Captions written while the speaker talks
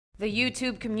The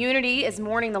YouTube community is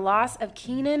mourning the loss of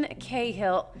Keenan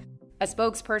Cahill. A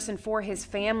spokesperson for his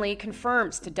family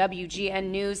confirms to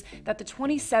WGN News that the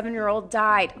 27-year-old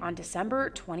died on December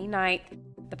 29th.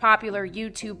 The popular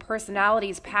YouTube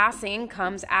personality's passing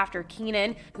comes after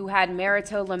Keenan, who had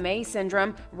Merito-Lemay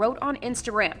syndrome, wrote on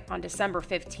Instagram on December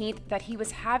 15th that he was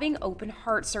having open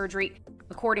heart surgery.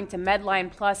 According to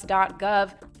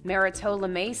MedlinePlus.gov,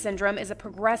 Merito-Lemay syndrome is a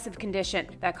progressive condition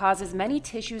that causes many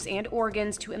tissues and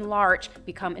organs to enlarge,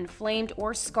 become inflamed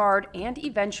or scarred, and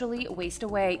eventually waste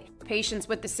away. Patients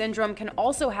with the syndrome can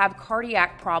also have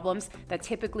cardiac problems that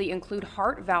typically include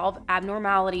heart valve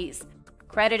abnormalities.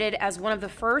 Credited as one of the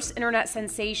first internet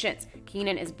sensations,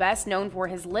 Keenan is best known for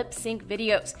his lip-sync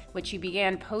videos, which he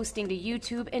began posting to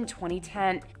YouTube in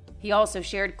 2010. He also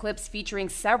shared clips featuring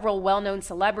several well-known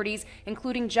celebrities,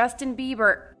 including Justin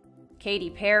Bieber,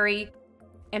 Katy Perry,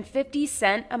 and 50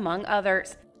 Cent, among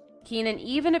others. Keenan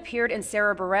even appeared in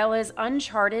Sarah Bareilles'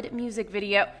 Uncharted music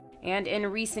video, and in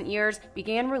recent years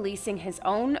began releasing his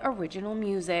own original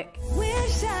music.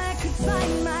 Wish I could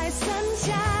find my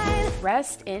sunshine.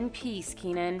 Rest in peace,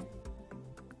 Keenan.